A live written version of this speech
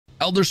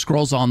Elder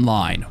Scrolls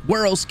Online.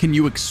 Where else can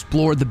you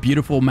explore the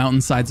beautiful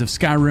mountainsides of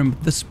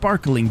Skyrim, the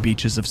sparkling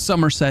beaches of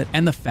Somerset,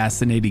 and the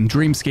fascinating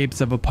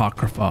dreamscapes of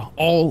Apocrypha,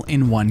 all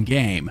in one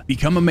game?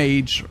 Become a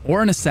mage,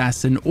 or an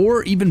assassin,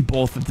 or even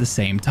both at the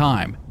same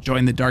time.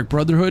 Join the Dark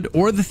Brotherhood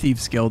or the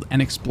Thieves Guild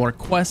and explore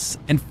quests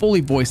and fully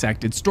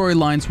voice-acted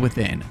storylines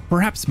within.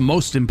 Perhaps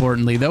most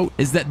importantly though,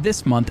 is that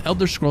this month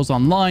Elder Scrolls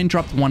Online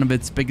dropped one of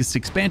its biggest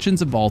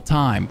expansions of all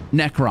time,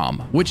 Necrom,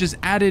 which has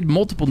added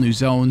multiple new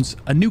zones,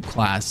 a new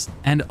class,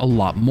 and a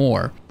lot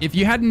more. If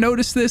you hadn't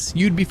noticed this,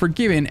 you'd be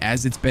forgiven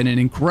as it's been an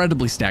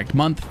incredibly stacked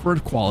month for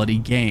quality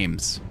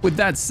games. With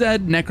that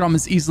said, Necrom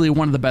is easily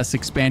one of the best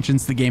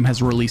expansions the game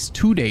has released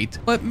to date,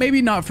 but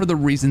maybe not for the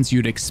reasons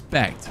you'd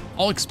expect.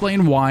 I'll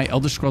explain why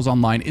Elder Scrolls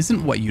Online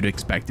isn't what you'd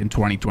expect in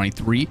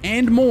 2023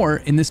 and more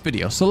in this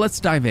video, so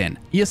let's dive in.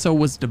 ESO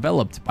was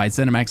developed by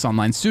ZeniMax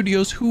Online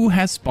Studios, who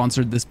has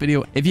sponsored this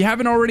video. If you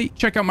haven't already,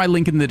 check out my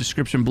link in the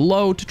description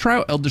below to try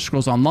out Elder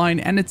Scrolls Online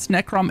and its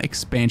Necrom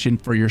expansion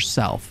for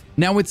yourself.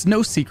 Now, it's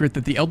no secret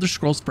that the Elder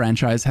Scrolls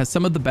franchise has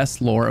some of the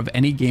best lore of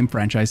any game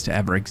franchise to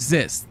ever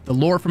exist. The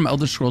lore from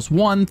Elder Scrolls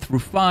 1 through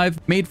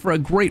 5 made for a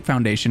great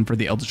foundation for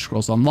the Elder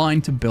Scrolls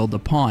Online to build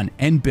upon,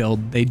 and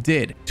build they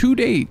did. To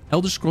date,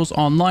 Elder Scrolls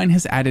Online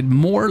has added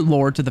more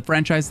lore to the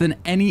franchise than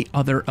any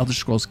other Elder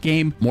Scrolls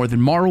game, more than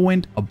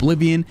Morrowind,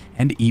 Oblivion,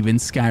 and even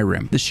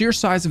Skyrim. The sheer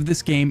size of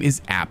this game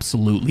is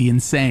absolutely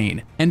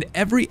insane, and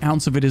every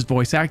ounce of it is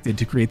voice acted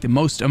to create the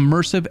most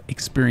immersive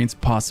experience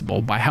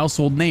possible by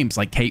household names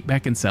like Kate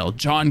Beckinsale,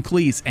 John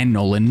Cleese, and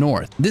Nolan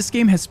North. This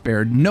game has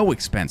spared no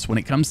expense when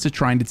it comes to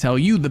trying to tell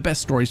you the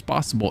best stories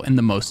possible in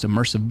the most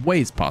immersive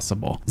ways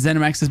possible.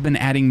 ZeniMax has been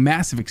adding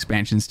massive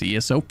expansions to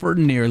ESO for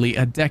nearly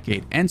a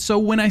decade, and so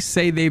when I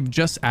say they've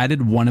just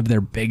added one of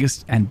their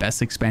biggest and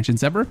best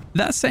expansions ever,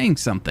 that's saying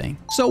something.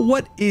 So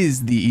what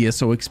is the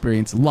ESO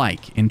experience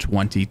like in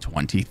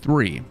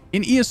 2023?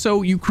 In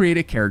ESO, you create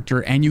a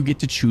character and you get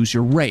to choose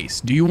your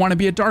race. Do you want to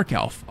be a Dark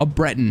Elf, a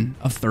Breton,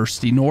 a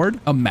Thirsty Nord,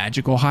 a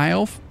Magical High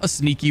Elf, a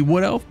Sneaky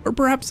Wood Elf, or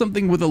perhaps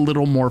something with a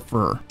little more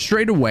fur?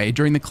 Straight away,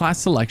 during the class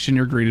selection,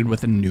 you're greeted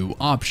with a new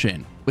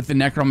option. With the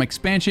Necrom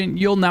expansion,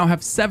 you'll now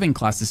have 7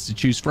 classes to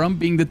choose from,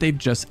 being that they've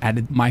just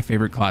added my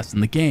favorite class in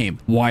the game.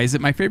 Why is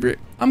it my favorite?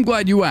 I'm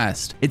glad you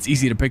asked. It's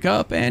easy to pick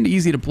up and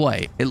easy to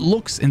play. It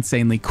looks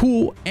insanely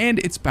cool, and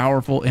it's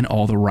powerful in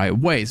all the right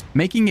ways,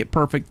 making it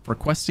perfect for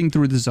questing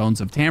through the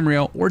zones of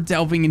Tamriel or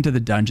delving into the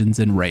dungeons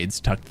and raids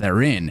tucked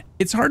therein.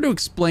 It's hard to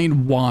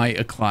explain why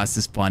a class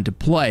is fun to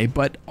play,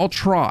 but I'll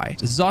try.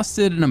 Zoss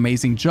did an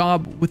amazing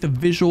job with the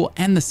visual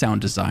and the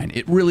sound design.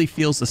 It really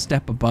feels a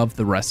step above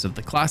the rest of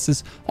the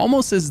classes,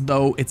 almost as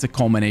though it's a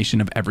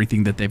culmination of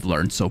everything that they've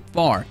learned so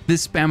far.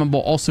 This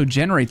spammable also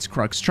generates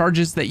crux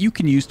charges that you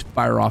can use to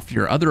fire off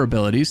your other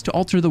abilities to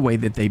alter the way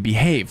that they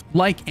behave,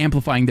 like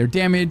amplifying their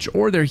damage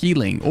or their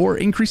healing or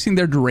increasing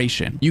their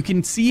duration. You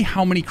can see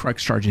how many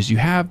crux charges you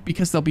have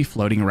because they'll be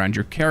floating around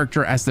your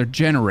character as they're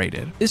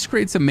generated. This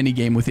creates a mini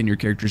game within your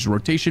character's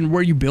rotation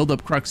where you build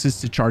up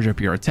cruxes to charge up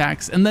your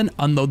attacks and then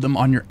unload them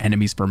on your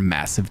enemies for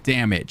massive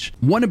damage.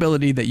 One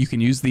ability that you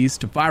can use these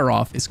to fire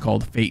off is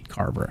called Fate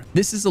Carver.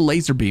 This is a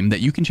laser beam that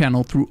you can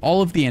channel through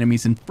all of the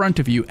enemies in front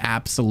of you,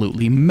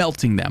 absolutely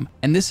melting them.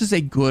 And this is a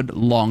good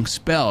long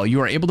spell. You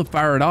are able to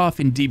fire it off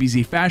in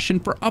DBZ fashion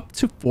for up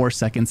to 4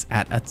 seconds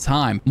at a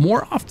time.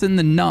 More often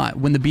than not,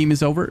 when the beam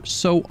is over,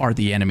 so are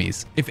the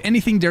enemies. If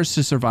anything dares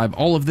to survive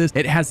all of this,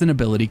 it has an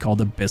ability called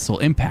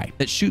Abyssal Impact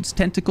that shoots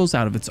tentacles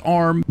out of its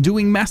arm,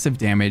 doing massive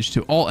damage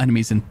to all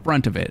enemies in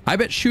front of it. I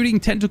bet shooting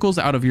tentacles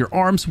out of your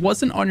arms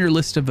wasn't on your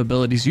list of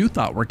abilities you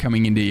thought were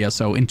coming into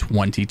ESO in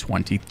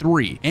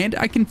 2023, and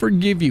I can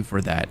forgive you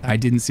for that. I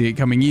didn't see it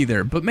coming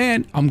either, but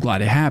man, I'm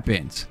glad it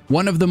happened.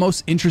 One of the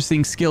most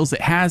interesting skills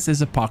it has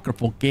is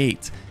Apocryphal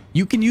Gate.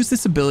 You can use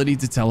this ability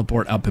to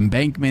teleport up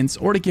embankments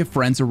or to give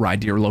friends a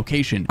ride to your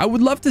location. I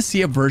would love to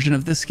see a version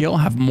of this skill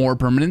have more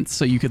permanence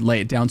so you could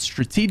lay it down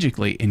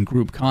strategically in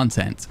group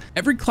content.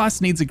 Every class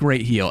needs a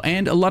great heal,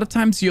 and a lot of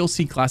times you'll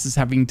see classes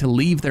having to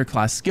leave their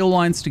class skill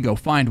lines to go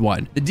find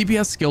one. The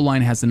DPS skill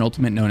line has an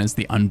ultimate known as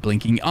the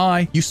Unblinking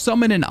Eye. You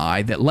summon an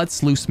eye that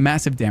lets loose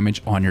massive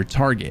damage on your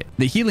target.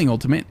 The healing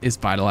ultimate is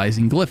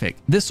Vitalizing Glyphic.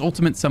 This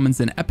ultimate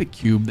summons an epic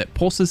cube that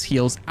pulses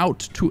heals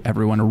out to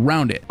everyone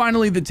around it.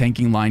 Finally, the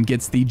tanking line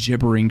gets the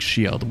Gibbering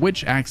Shield,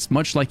 which acts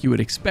much like you would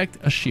expect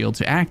a shield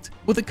to act,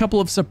 with a couple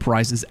of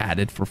surprises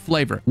added for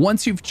flavor.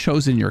 Once you've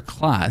chosen your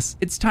class,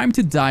 it's time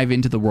to dive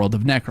into the world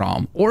of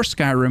Necrom or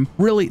Skyrim.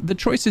 Really, the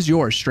choice is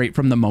yours straight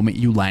from the moment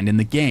you land in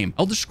the game.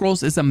 Elder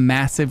Scrolls is a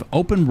massive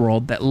open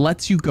world that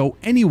lets you go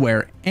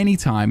anywhere,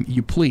 anytime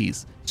you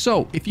please.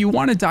 So if you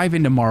want to dive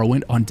into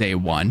Morrowind on day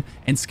 1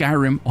 and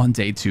Skyrim on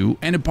day 2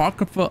 and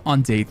Apocrypha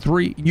on day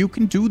 3, you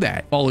can do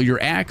that. Follow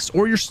your axe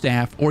or your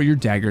staff or your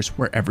daggers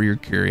wherever your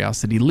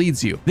curiosity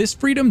leads you. This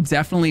freedom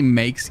definitely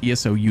makes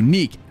ESO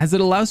unique, as it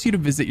allows you to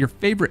visit your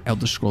favorite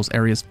Elder Scrolls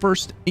areas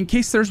first in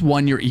case there's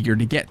one you're eager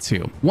to get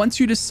to.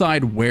 Once you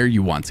decide where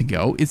you want to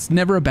go, it's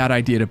never a bad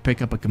idea to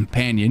pick up a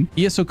companion.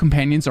 ESO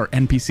companions are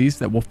NPCs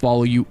that will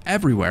follow you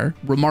everywhere,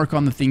 remark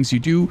on the things you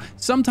do,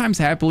 sometimes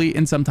happily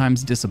and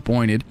sometimes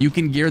disappointed. You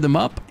can give gear them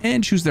up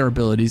and choose their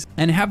abilities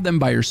and have them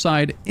by your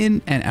side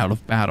in and out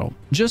of battle.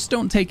 Just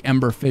don't take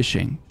Ember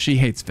fishing. She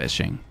hates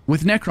fishing.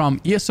 With Necrom,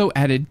 ESO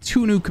added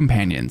 2 new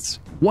companions.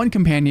 One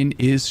companion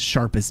is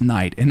Sharp as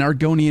Night, an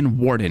Argonian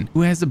warden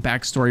who has a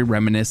backstory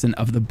reminiscent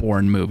of the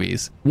Bourne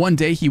movies. One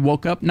day he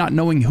woke up not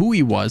knowing who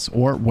he was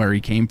or where he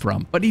came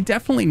from, but he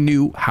definitely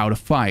knew how to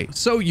fight.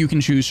 So you can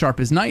choose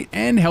Sharp as Night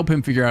and help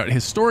him figure out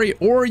his story,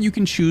 or you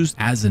can choose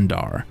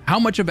Azendar.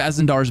 How much of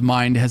Azendar's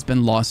mind has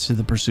been lost to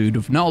the pursuit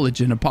of knowledge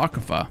in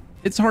Apocrypha?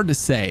 It's hard to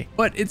say,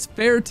 but it's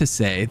fair to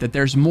say that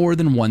there's more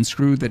than one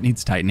screw that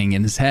needs tightening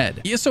in his head.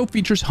 ESO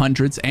features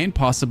hundreds and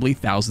possibly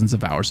thousands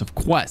of hours of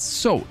quests,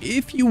 so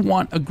if you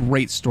want a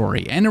great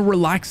story and a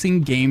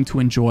relaxing game to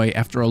enjoy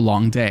after a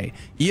long day,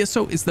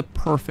 ESO is the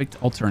perfect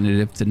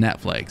alternative to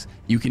Netflix.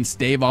 You can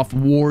stave off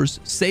wars,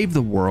 save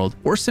the world,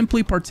 or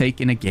simply partake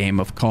in a game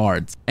of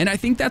cards. And I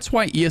think that's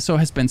why ESO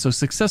has been so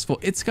successful.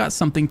 It's got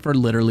something for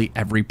literally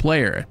every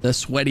player. The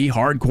sweaty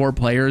hardcore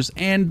players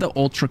and the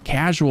ultra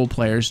casual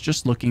players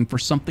just looking for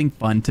something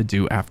fun to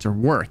do after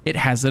work. It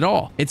has it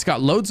all. It's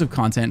got loads of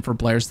content for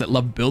players that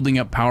love building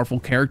up powerful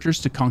characters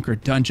to conquer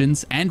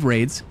dungeons and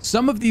raids.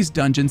 Some of these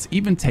dungeons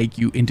even take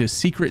you into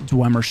secret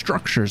Dwemer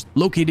structures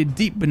located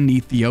deep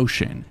beneath the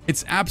ocean.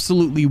 It's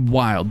absolutely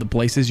wild the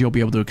places you'll be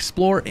able to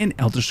explore in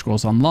Elder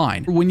Scrolls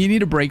Online. When you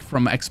need a break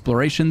from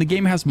exploration, the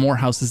game has more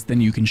houses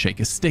than you can shake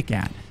a stick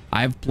at.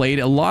 I've played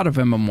a lot of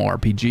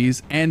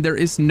MMORPGs, and there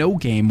is no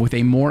game with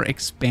a more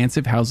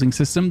expansive housing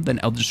system than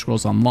Elder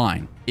Scrolls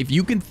Online. If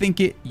you can think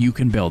it, you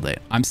can build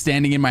it. I'm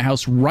standing in my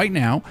house right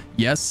now.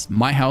 Yes,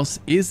 my house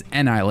is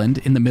an island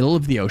in the middle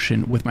of the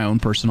ocean with my own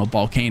personal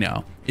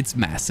volcano. It's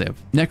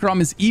massive.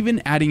 Necrom is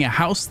even adding a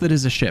house that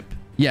is a ship.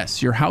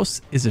 Yes, your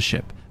house is a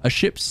ship. A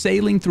ship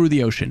sailing through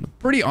the ocean.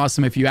 Pretty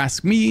awesome if you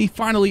ask me.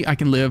 Finally, I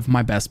can live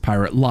my best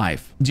pirate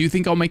life. Do you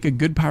think I'll make a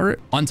good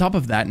pirate? On top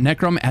of that,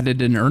 Necrom added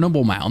an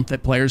earnable mount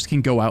that players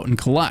can go out and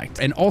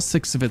collect, and all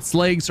 6 of its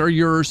legs are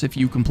yours if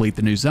you complete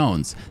the new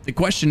zones. The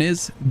question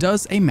is,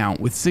 does a mount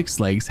with 6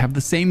 legs have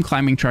the same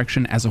climbing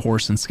traction as a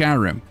horse in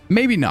Skyrim?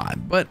 Maybe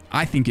not, but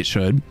I think it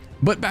should.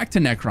 But back to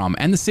Necrom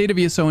and the state of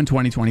ESO in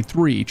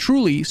 2023.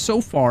 Truly,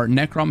 so far,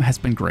 Necrom has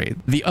been great.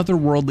 The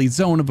otherworldly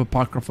zone of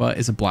Apocrypha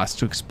is a blast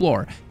to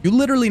explore. You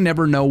literally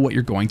never know what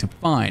you're going to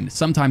find.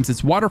 Sometimes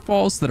it's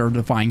waterfalls that are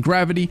defying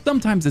gravity,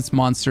 sometimes it's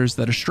monsters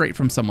that are straight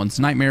from someone's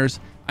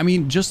nightmares. I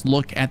mean, just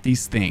look at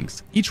these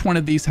things. Each one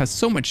of these has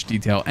so much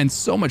detail and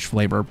so much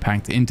flavor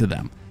packed into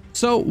them.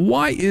 So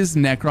why is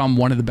Necrom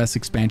one of the best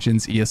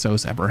expansions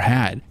ESO's ever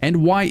had?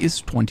 And why is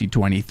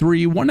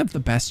 2023 one of the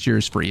best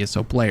years for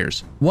ESO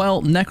players?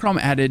 Well, Necrom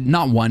added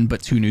not 1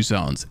 but 2 new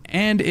zones,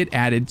 and it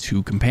added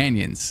 2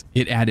 companions.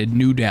 It added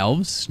new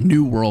delves,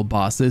 new world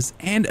bosses,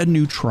 and a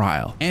new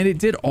trial. And it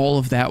did all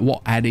of that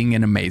while adding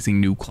an amazing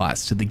new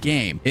class to the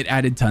game. It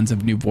added tons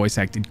of new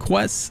voice-acted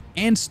quests,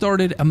 and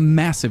started a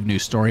massive new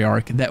story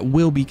arc that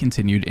will be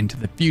continued into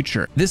the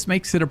future. This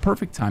makes it a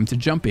perfect time to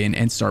jump in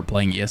and start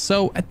playing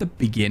ESO at the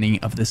beginning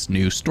of this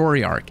new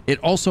story arc. It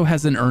also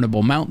has an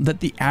earnable mount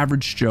that the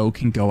average Joe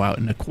can go out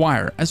and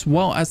acquire, as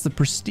well as the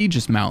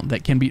prestigious mount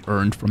that can be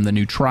earned from the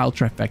new Trial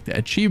Trifecta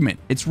achievement.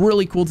 It's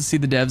really cool to see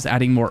the devs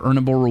adding more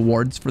earnable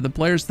rewards for the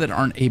players that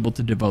aren't able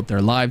to devote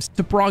their lives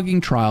to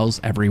progging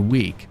trials every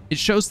week. It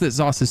shows that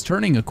ZOS is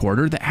turning a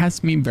corner that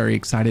has me very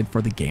excited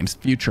for the game's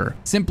future.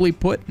 Simply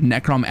put,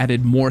 Necrom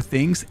added more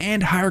things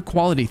and higher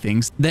quality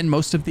things than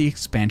most of the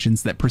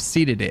expansions that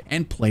preceded it,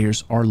 and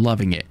players are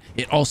loving it.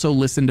 It also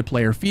listened to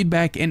player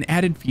feedback and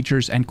added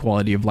features and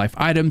quality of life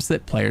items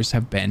that players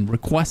have been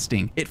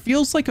requesting. It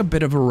feels like a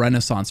bit of a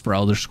renaissance for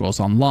Elder Scrolls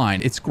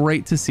Online. It's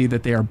great to see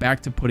that they are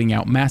back to putting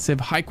out massive,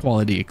 high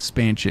quality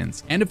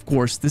expansions. And of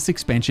course, this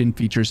expansion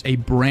features a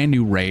brand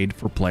new raid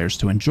for players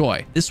to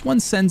enjoy. This one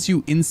sends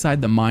you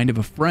inside the mind of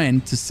a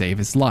friend to save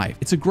his life.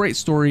 It's a great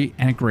story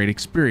and a great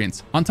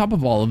experience. On top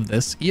of all of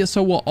this,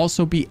 ESO will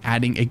also be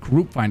adding a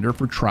group finder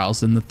for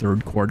trials in the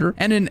 3rd quarter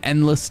and an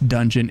endless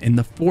dungeon in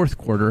the 4th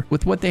quarter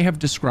with what they have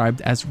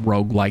described as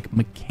roguelike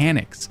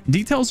mechanics.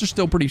 Details are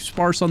still pretty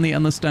sparse on the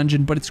endless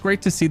dungeon, but it's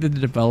great to see that the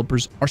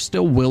developers are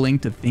still willing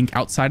to think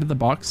outside of the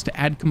box to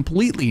add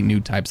completely new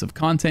types of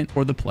content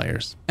for the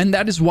players. And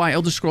that is why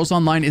Elder Scrolls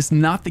Online is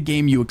not the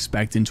game you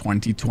expect in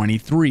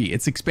 2023.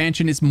 Its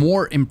expansion is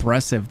more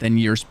impressive than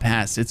years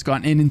past. It's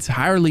got an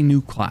entirely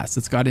new class,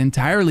 it's got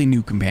entirely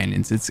new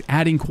companions, it's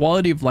adding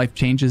quality of life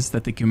changes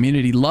that the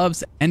community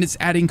loves, and it's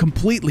adding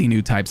completely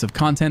new types of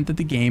content that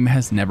the game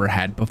has never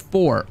had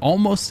before,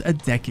 almost a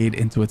decade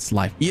into its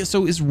life.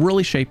 ESO is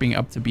really shaping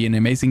up to be an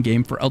amazing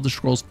game for Elder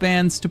Scrolls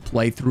fans to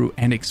play through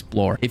and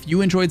explore. If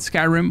you enjoyed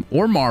Skyrim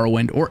or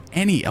Morrowind or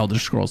any Elder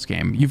Scrolls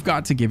game, you've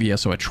got to give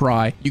ESO a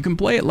try. You can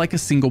play it like a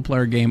single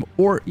player game,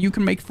 or you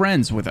can make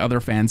friends with other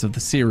fans of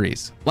the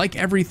series. Like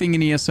everything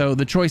in ESO,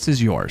 the choice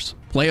is yours.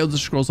 Play Elder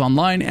Scrolls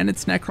Online and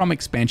its Necrom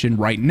expansion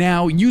right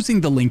now using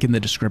the link in the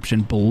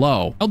description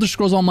below. Elder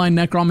Scrolls Online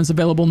Necrom is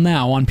available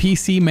now on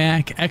PC,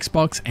 Mac,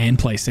 Xbox, and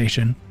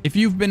PlayStation. If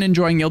you've been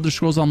enjoying Elder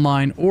Scrolls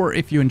Online, or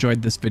if you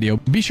enjoyed this video,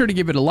 be sure to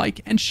give it a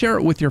like and share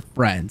it with your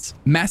friends.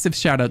 Massive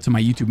shout out to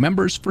my YouTube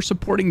members for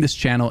supporting this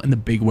channel in the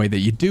big way that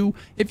you do.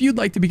 If you'd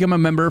like to become a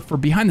member for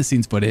behind the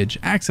scenes footage,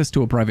 access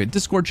to a private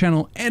Discord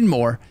channel, and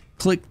more,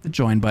 click the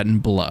join button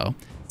below.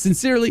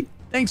 Sincerely,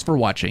 thanks for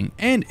watching,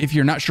 and if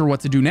you're not sure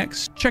what to do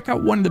next, check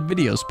out one of the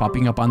videos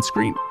popping up on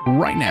screen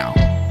right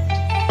now.